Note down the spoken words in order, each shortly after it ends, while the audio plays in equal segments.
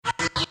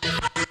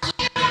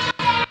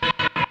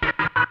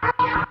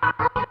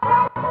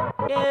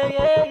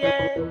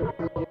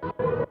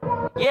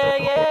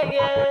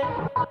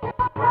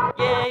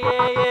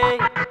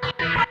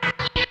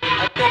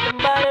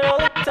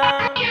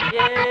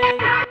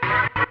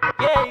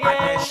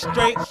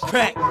straight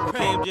crack.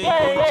 KAY.MJ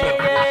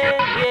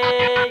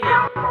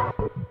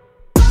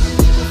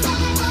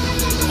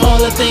All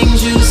the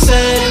things you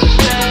said,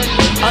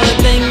 all the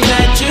things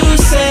that you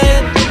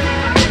said,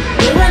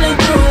 they're running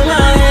through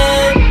my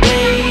head,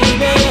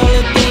 baby. All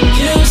the things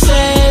you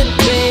said,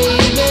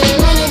 baby,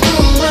 running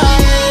through my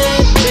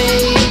head,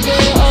 baby.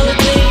 All the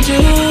things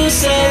you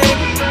said,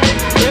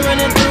 they're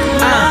running through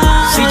my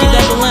head.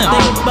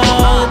 Think about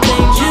all the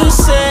things you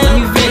said. Let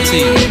me vent to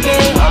you.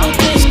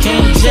 It's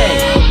KAY.MJ.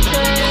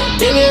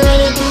 They be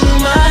running through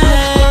my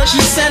head.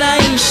 She said I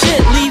ain't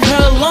shit, leave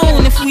her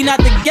alone. If we not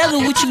together,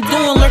 what you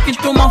doing lurking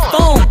through my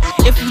phone?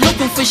 If you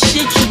looking for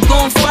shit, you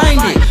gon' find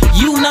it.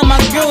 You not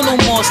my girl no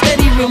more,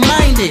 steady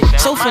reminded.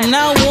 So for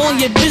now on,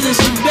 your business,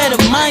 you better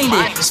mind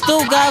it.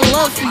 Still got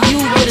love for you,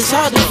 but it's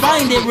hard to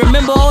find it.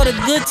 Remember all the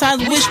good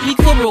times, wish we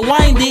could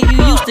rewind it. You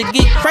used to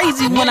get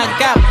crazy when I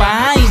got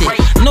behind it.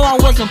 No, I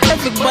wasn't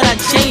perfect, but I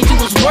changed, it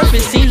was worth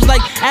it. Seems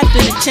like after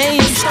the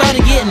change, you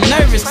started getting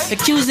nervous,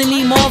 accusing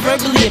me more,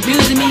 verbally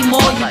abusing me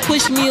more. You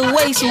pushed me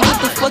away, so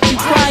what the fuck you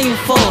crying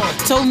for?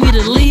 Told me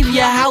to leave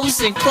your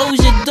house and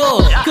close your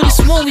door. Could've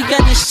sworn we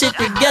got this shit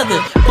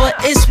together, but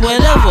it's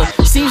whatever.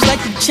 Seems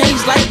like you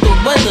changed like the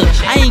weather.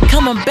 I ain't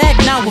coming back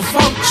now,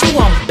 without you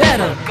I'm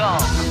better.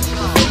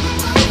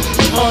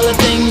 All the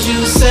things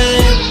you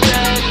said,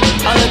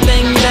 all the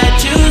things that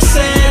you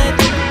said,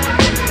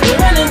 they're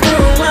running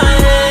through my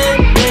head,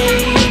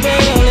 baby.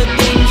 All the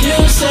things you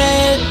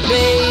said,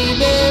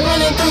 baby,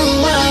 running through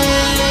my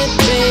head,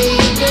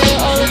 baby.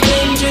 All the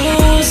things you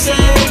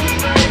said,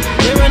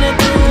 they're running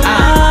through my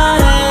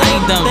head. I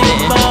ain't done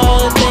Think about all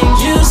the things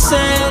you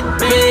said,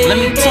 baby. Let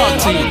me talk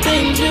to you. All the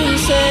things you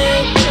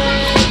said,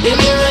 they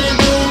be running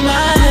through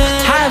my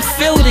head. How I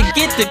feel to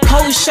get the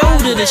cold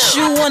shoulder, the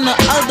shoe on the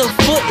other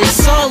foot,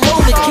 it's all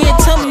over. Can't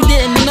tell me you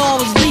didn't know I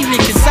was leaving,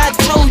 cause I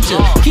told you.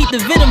 Keep the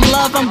victim,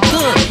 love, I'm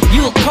good.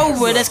 You a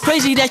cobra, that's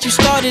crazy that you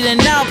started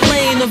and now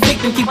playing the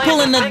victim. Keep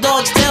pulling the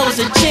dog's tails,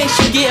 a chance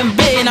you getting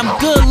bitten. I'm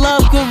good,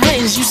 love, good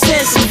riddance. You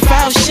said some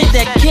foul shit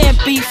that can't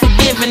be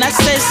forgiven. I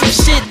said some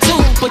shit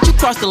too, but you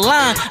crossed the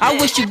line. I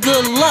wish you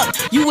good luck,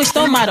 you wished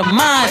I'm out of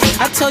mine.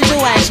 I told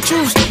your ass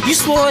truths, you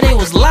swore they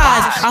was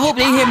lies. I hope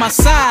they hear my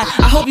side,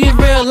 I hope you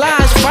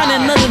realize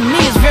finding another me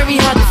is very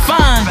hard to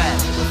find.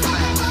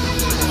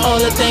 All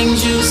the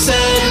things you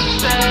said,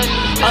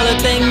 all the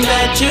things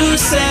that you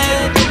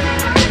said,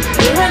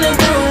 they're running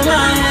through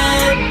my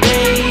head,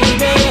 baby.